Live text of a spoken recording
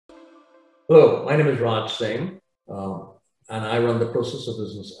Hello, my name is Raj Singh, and I run the processor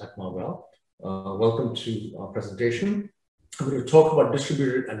business at Marvell. Welcome to our presentation. I'm going to talk about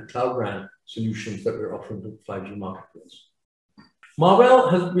distributed and cloud RAN solutions that we're offering to the 5G marketplace. Marvell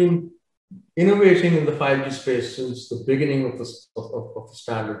has been innovating in the 5G space since the beginning of the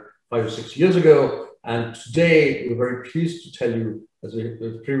standard 5 or 6 years ago. And today, we're very pleased to tell you, as we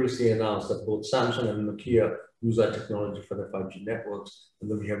previously announced, that both Samsung and Nokia use our technology for their 5G networks.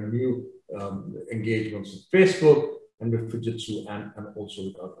 And then we have new engagements with Facebook and with Fujitsu and also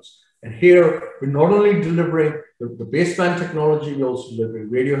with others. And here, we're not only delivering the baseband technology, we're also delivering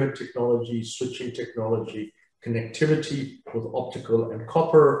radio head technology, switching technology, connectivity with optical and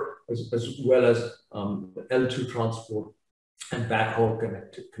copper, as well as L2 transport and backhaul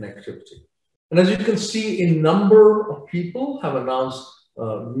connectivity. And as you can see, a number of people have announced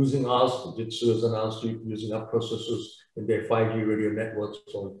using us. Fujitsu has announced using our processors in their 5G radio networks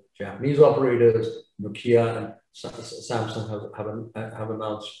for Japanese operators. Nokia and Samsung have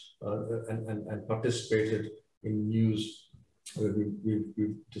announced and participated in news where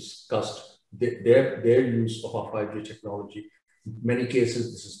we've discussed their use of our 5G technology. In many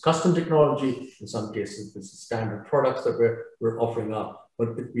cases, this is custom technology. In some cases, this is standard products that we're offering up.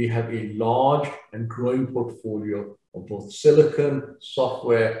 But we have a large and growing portfolio of both silicon,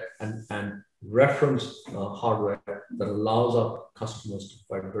 software, and reference hardware that allows our customers to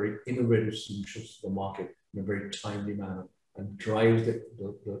provide very innovative solutions to the market in a very timely manner and drives the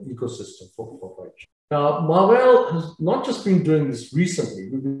ecosystem for 5G. Now, Marvell has not just been doing this recently.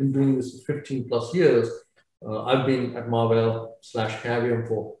 We've been doing this for 15 plus years. I've been at Marvell/Cavium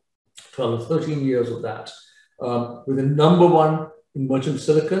for 12 or 13 years of that. We're the #1 in merchant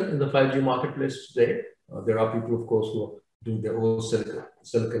silicon in the 5G marketplace today. There are people, of course, who are doing their own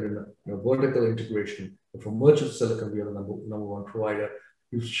silicon in a vertical integration. But for merchant silicon, we are the number one provider.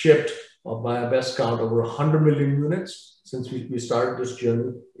 We've shipped, by our best count, over 100 million units since we started this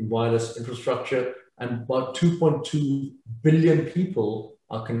journey in wireless infrastructure, and about 2.2 billion people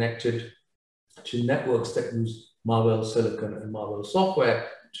are connected to networks that use Marvell silicon and Marvell software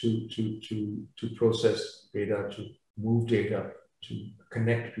to process data, to move data, to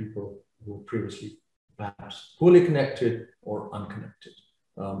connect people who were previously perhaps poorly connected or unconnected.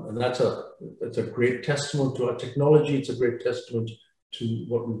 And that's a great testament to our technology. It's a great testament to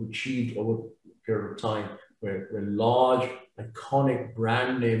what we've achieved over a period of time, where large, iconic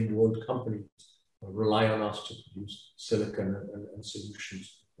brand name world companies rely on us to produce silicon and solutions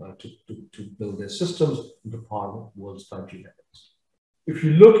to build their systems and to power the world's 5G networks. If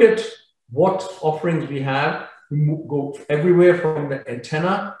you look at what offerings we have, we go everywhere from the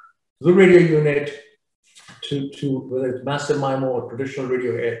antenna to the radio unit to whether it's massive MIMO or traditional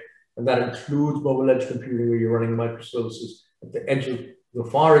radio head, and that includes mobile edge computing where you're running microservices at the edge of the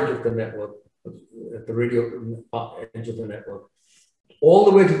far edge of the network, at the radio edge of the network, all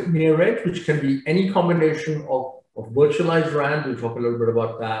the way to the near edge, which can be any combination of virtualized RAN. We'll talk a little bit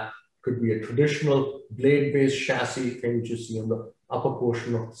about that. Could be a traditional blade-based chassis thing, which you see on the upper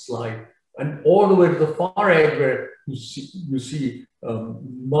portion of the slide, and all the way to the far edge where you see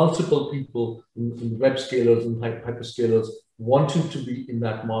multiple people in web scalers and hyperscalers wanting to be in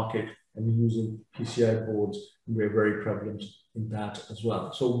that market and using PCI boards. We're very prevalent in that as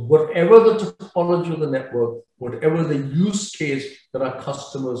well. So whatever the topology of the network, whatever the use case that our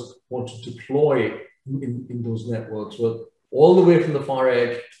customers want to deploy in those networks, well, all the way from the far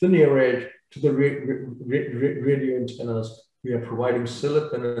edge to the near edge to the radio antennas, we are providing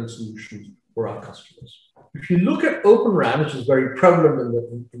silicon and solutions for our customers. If you look at Open RAN, which is very prevalent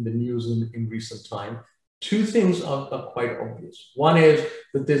in the news in recent time, two things are quite obvious. One is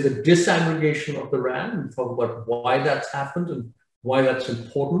that there's a disaggregation of the RAN. We talk about why that's happened and why that's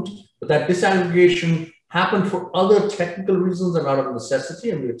important. But that disaggregation happened for other technical reasons and out of necessity,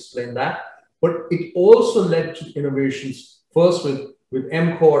 and we explain that. But it also led to innovations, first with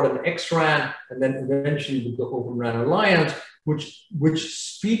M-Cord and X-RAN, and then eventually with the Open RAN Alliance, which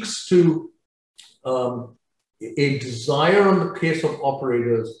speaks to a desire in the case of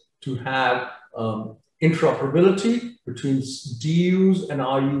operators to have interoperability between DUs and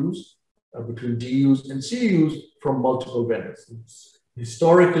RUs, between DUs and CUs from multiple vendors.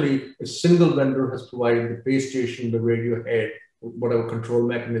 Historically, a single vendor has provided the base station, the radio head, whatever control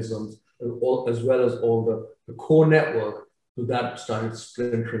mechanisms, as well as all the core network. So that started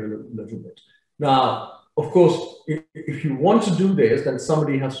splintering a little bit. Now, of course, if you want to do this, then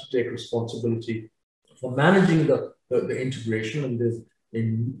somebody has to take responsibility for managing the integration, and there's a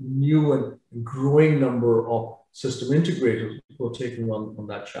new and growing number of system integrators who are taking on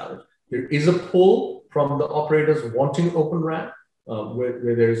that challenge. There is a pull from the operators wanting Open RAN.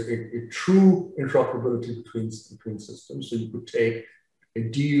 where there's a true interoperability between systems. So you could take a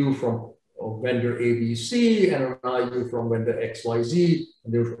DU from vendor ABC and an IU from vendor XYZ,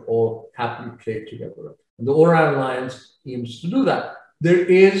 and they would all happily play together. And the oRAN Alliance aims to do that. There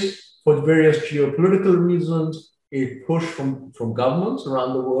is, for various geopolitical reasons, a push from governments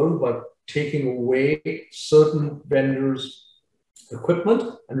around the world about taking away certain vendors' equipment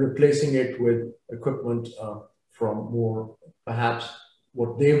and replacing it with equipment from more, perhaps,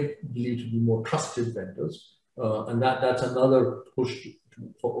 what they believe to be more trusted vendors. And that's another push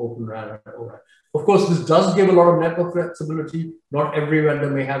for Open RAN and oRAN. Of course, this does give a lot of network flexibility. Not every vendor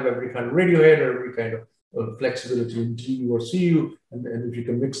may have every kind of radio head or every kind of flexibility in GU or CU, and if you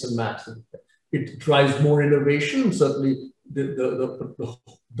can mix and match it drives more innovation. Certainly,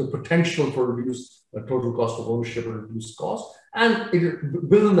 the potential for reduced total cost of ownership and reduced cost, and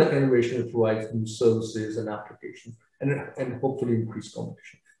within that innovation, it provides new services and applications, and hopefully increased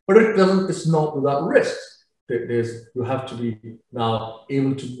competition. But it doesn't. It's not without risks. You have to be now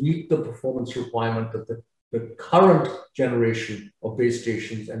able to meet the performance requirement that the current generation of base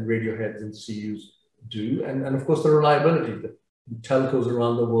stations and radio heads and CUs do, and of course the reliability. The telcos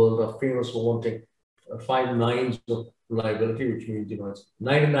around the world are famous for wanting 5 nines of reliability, which means it's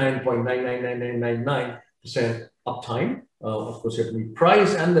 99.99999% uptime. Of course, you have to meet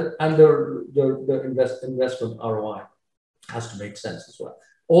price, and the investment ROI has to make sense as well.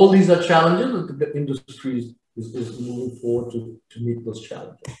 All these are challenges that the industry is moving forward to meet those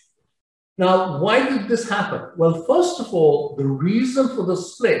challenges. Now, why did this happen? Well, first of all, the reason for the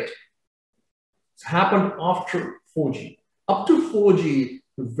split happened after 4G. Up to 4G,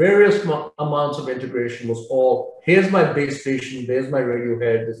 the various amounts of integration was all, here's my base station, there's my radio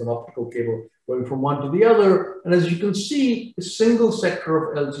head, there's an optical cable going from one to the other. And as you can see, a single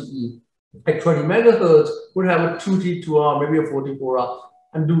sector of LTE at 20 megahertz would have a 2T, 2R, maybe a 44R,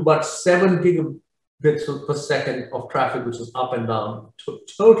 and do about 7 gigabits per second of traffic, which is up and down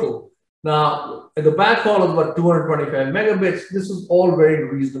total. Now, at the backhaul of about 225 megabits, this is all very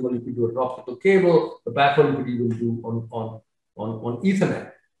reasonable. You could do an optical cable. The backhaul you could even do on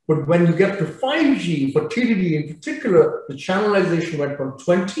Ethernet. But when you get to 5G, for TDD in particular, the channelization went from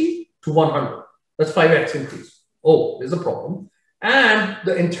 20 to 100. That's 5x increase. Oh, there's a problem. And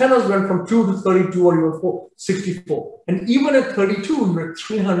the antennas went from 2 to 32 or even 64. And even at 32, we're at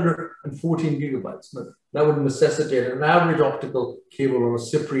 314 gigabytes. That would necessitate an average optical cable on a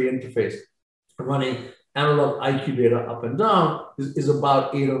CPRI interface running analog IQ data up and down is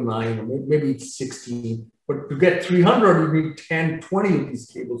about 8 or 9, or maybe 16. But to get 300, you need 10, 20 of these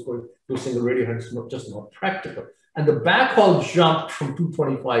cables for a single radio head. It's just not practical. And the backhaul jumped from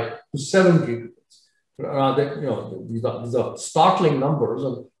 225 to 7 gigabits. These are startling numbers,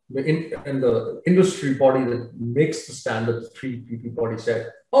 and the industry body that makes the standard, the 3GPP body,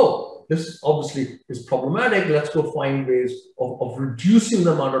 said, "Oh, this obviously is problematic. Let's go find ways of reducing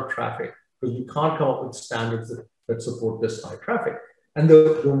the amount of traffic, because we can't come up with standards that support this high traffic." And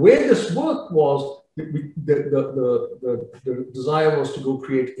the way this worked was the desire was to go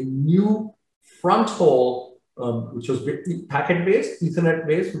create a new front haul. Which was packet-based,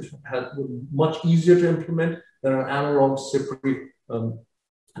 Ethernet-based, which was much easier to implement than an analog CPRI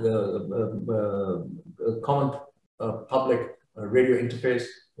common public radio interface,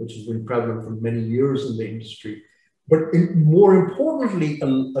 which has been prevalent for many years in the industry. But more importantly,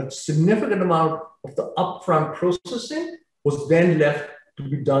 a significant amount of the upfront processing was then left to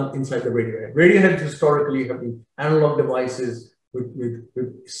be done inside the radio head. Radio heads historically have been analog devices with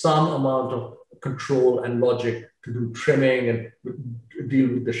some amount of control and logic to do trimming and deal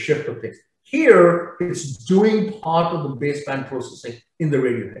with the shift of things. Here, it's doing part of the baseband processing in the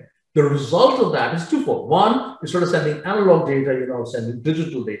radio head. The result of that is twofold. One, you're sort of sending analog data, you're now sending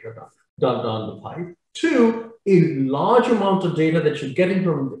digital data down the pipe. Two, a large amount of data that you're getting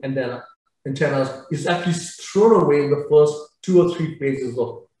from antennas is actually thrown away in the first 2 or 3 phases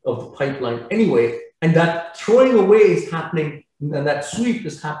of the pipeline anyway. And that throwing away is happening, and that sweep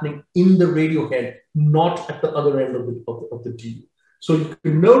is happening in the radio head, not at the other end of the DU. So you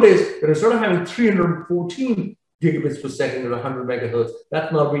can notice that instead of having 314 gigabits per second at 100 megahertz,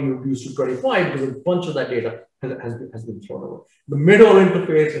 that's now being reduced to 25 because a bunch of that data has been thrown away. The middle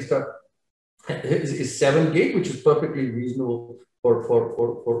interface is 7 gig, which is perfectly reasonable for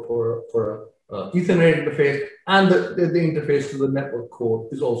Ethernet interface, and the interface to the network core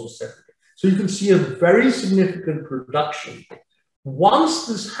is also 7 gig. So you can see a very significant reduction. Once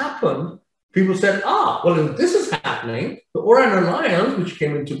this happened, people said, well, if this is happening, the oRAN Alliance, which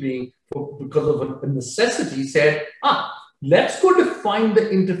came into being because of a necessity, said, let's go define the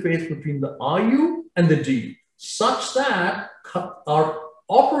interface between the RU and the DU. such that our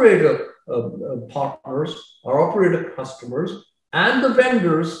operator partners, our operator customers, and the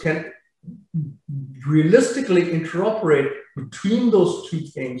vendors can realistically interoperate between those two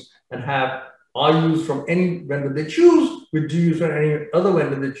things and have RUs from any vendor they choose with GUs from any other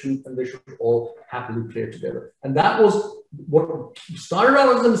vendor they choose, and they should all happily play together. And that was what started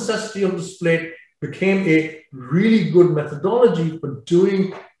out as a necessity of the split, became a really good methodology for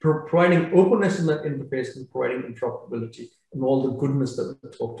providing openness in that interface and providing interoperability and all the goodness that we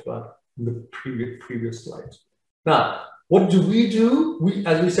talked about in the previous slides. Now, what do? We,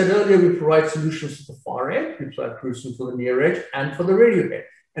 as we said earlier, we provide solutions for the far edge, we provide solutions for the near edge, and for the radio head.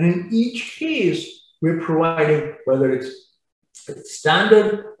 And in each case, we're providing, whether it's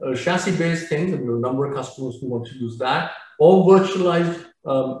standard chassis-based things, and there are a number of customers who want to use that, or virtualized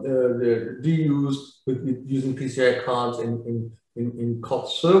the DUs using PCI cards in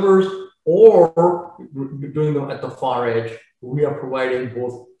COTS servers, or doing them at the far edge. We are providing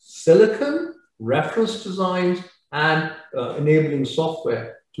both silicon, reference designs, and enabling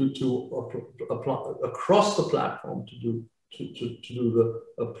software to apply across the platform to do the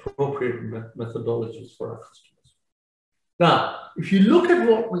appropriate methodologies for our customers. Now, if you look at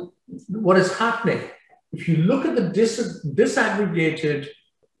what is happening, if you look at the disaggregated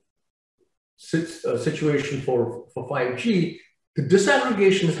situation for 5G, the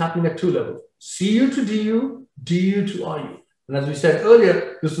disaggregation is happening at two levels: CU to DU, DU to RU. And as we said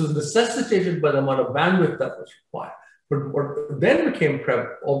earlier, this was necessitated by the amount of bandwidth that was required. But what then became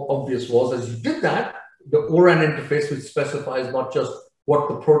obvious was, as you did that, the oRAN interface, which specifies not just what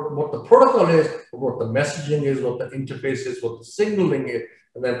the protocol is, but what the messaging is, what the interface is, what the signaling is,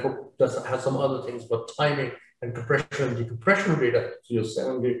 and then has some other things about timing and compression and decompression data. So your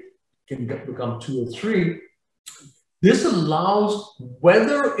 7 gig can become 2 or 3. This allows,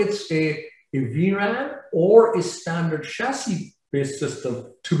 whether it's a vRAN or a standard chassis-based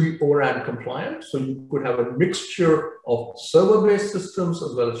system, to be oRAN compliant. So you could have a mixture of server-based systems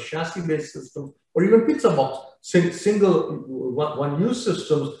as well as chassis-based systems, or even pizza box, single one-use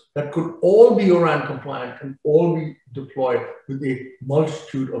systems that could all be oRAN compliant and all be deployed with a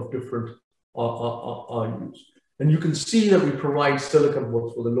multitude of different RUs. And you can see that we provide silicon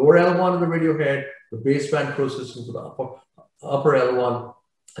both for the lower L1 of the radio head, the baseband processing for the upper L1,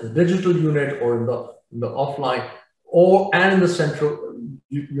 as a digital unit, or in the offline, and in the central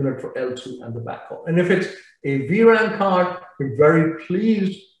unit for L2 and the backhaul. And if it's a vRAN card, we're very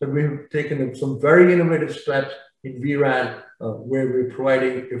pleased that we've taken some very innovative steps in vRAN, where we're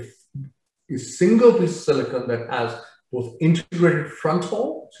providing a single piece of silicon that has both integrated front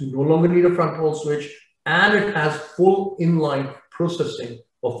haul, so you no longer need a front haul switch, and it has full inline processing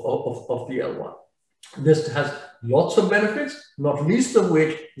of the L1. This has lots of benefits, not least of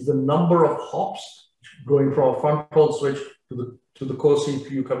which is the number of hops going from a front haul switch to the core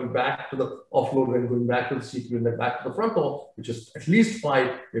CPU, coming back to the offload, and going back to the CPU, and then back to the front haul, which is at least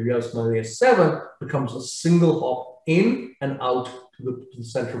 5, maybe as many as 7, becomes a single hop in and out to the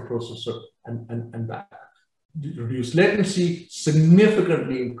central processor and back. Reduce latency,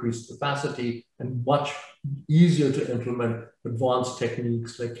 significantly increased capacity, and much easier to implement advanced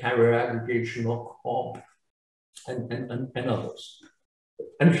techniques like carrier aggregation or COP and others.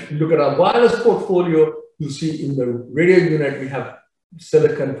 And if you look at our wireless portfolio, you'll see in the radio unit, we have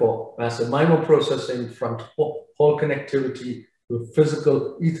silicon for massive MIMO processing, front haul connectivity, with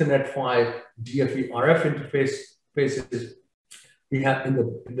physical Ethernet 5 DFE RF interfaces. We have in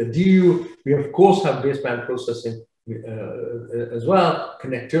the DU, we of course have baseband processing as well,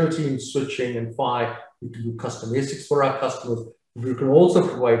 connectivity and switching and PHY. We can do custom ASICs for our customers. We can also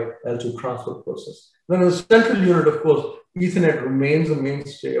provide L2 transfer process. Then in the central unit, of course, Ethernet remains a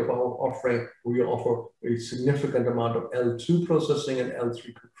mainstay of our offering. We offer a significant amount of L2 processing and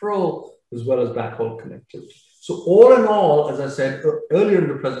L3 control, as well as backhaul connectivity. So all in all, as I said earlier in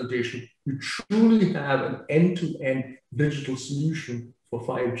the presentation, we truly have an end-to-end digital solution for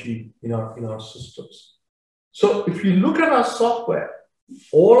 5G in our systems. So if you look at our software,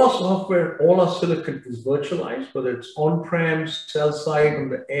 all our silicon is virtualized, whether it's on-prem, cell site, on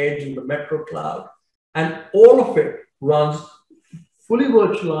the edge, in the metro cloud, and all of it runs fully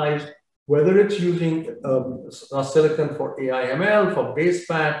virtualized, whether it's using our silicon for AI/ML, for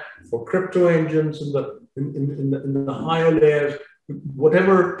baseband, for crypto engines in the higher layers,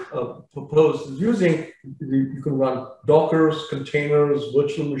 whatever proposed is using. You can run Dockers, containers,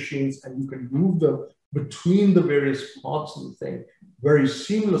 virtual machines, and you can move them between the various parts of the thing very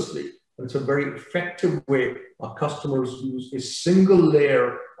seamlessly. And it's a very effective way our customers use a single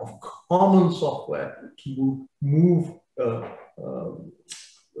layer of common software to move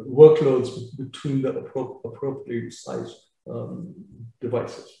workloads between the appropriately sized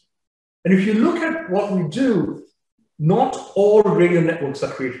devices. And if you look at what we do, not all radio networks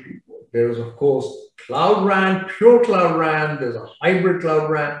are created equal. There is, of course, Cloud RAN, pure Cloud RAN. There's a hybrid Cloud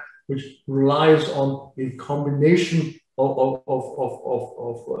RAN, which relies on a combination of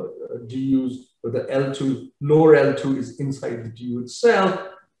DUs, where the L2, lower L2 is inside the DU itself.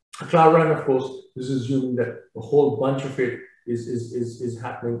 Cloud RAN, of course, is assuming that a whole bunch of it is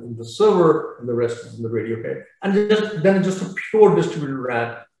happening in the server and the rest is in the radio head. And then just a pure distributed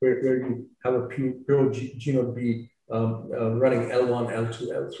RAN where you have a pure G node B running L1, L2,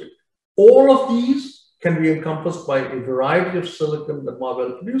 L3. All of these can be encompassed by a variety of silicon that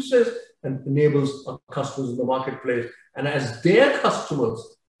Marvell produces and enables our customers in the marketplace. And as their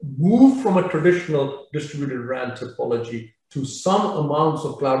customers move from a traditional distributed RAN topology to some amounts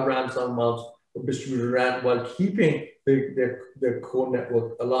of Cloud RAN, some amounts of distributed RAN, while keeping their core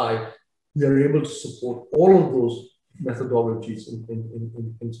network alive, we are able to support all of those methodologies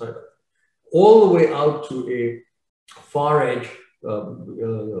inside of it. All the way out to a far edge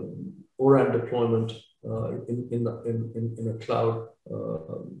oRAN deployment in a cloud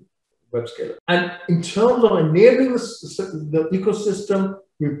web scaler. And in terms of enabling the ecosystem,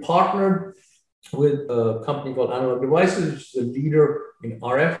 we partnered with a company called Analog Devices, which is a leader in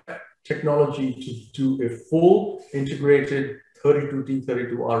RF technology, to do a full integrated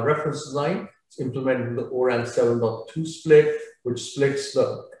 32T32R reference design. It's implemented the oRAN 7.2 split, which splits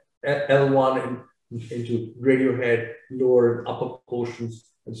the L1 into radio head, lower and upper portions.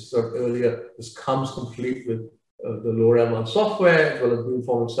 As I said earlier, this comes complete with the lower L1 software, as well as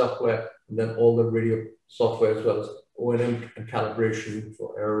beamforming software, and then all the radio software, as well as O&M and calibration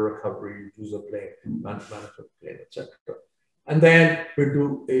for error recovery, user plane, management plane, etc. And then we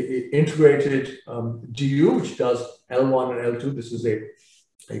do a integrated DU, which does L1 and L2. This is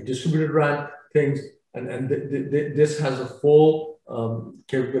a distributed RAN thing, and this has a full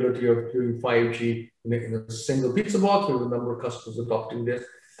capability of doing 5G in a single pizza box. We have a number of customers adopting this.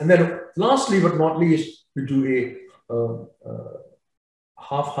 And then lastly, but not least, we do a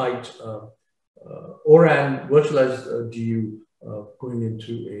half-height oRAN virtualized DU going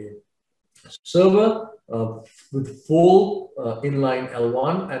into a server with full inline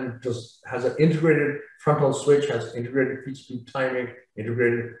L1, and just has an integrated frontal switch, has integrated peak speed timing,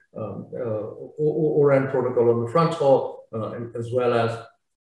 integrated oRAN protocol on the frontal, as well as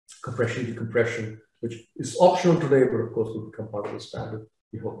compression decompression, which is optional today, but of course will become part of the standard,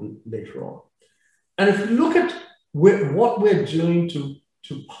 we hope, later on. And if you look at what we're doing to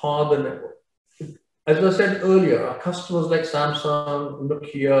power the network, as I said earlier, our customers like Samsung,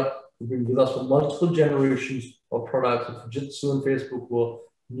 Nokia, who've been with us for multiple generations of products, Fujitsu and Facebook, who are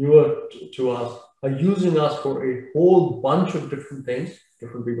newer to us, are using us for a whole bunch of different things.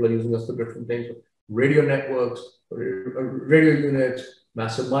 Different people are using us for different things: radio networks, radio units,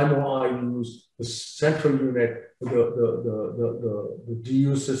 massive MIMO IUs, the central unit, the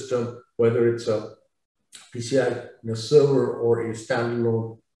DU system, whether it's a PCI in a server or a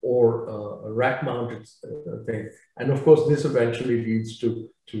standalone or a rack-mounted thing. And of course, this eventually leads to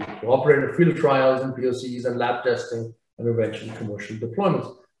operator field trials and POCs and lab testing and eventually commercial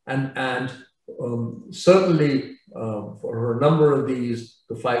deployments. And certainly for a number of these,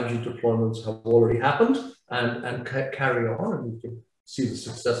 the 5G deployments have already happened and carry on, and we can see the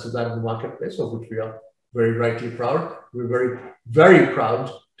success of that in the marketplace, of which we are very rightly proud. We're very, very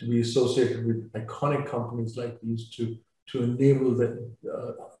proud to be associated with iconic companies like these to enable the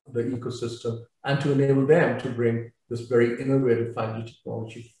ecosystem and to enable them to bring this very innovative 5G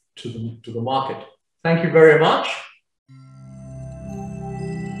technology to the market. Thank you very much.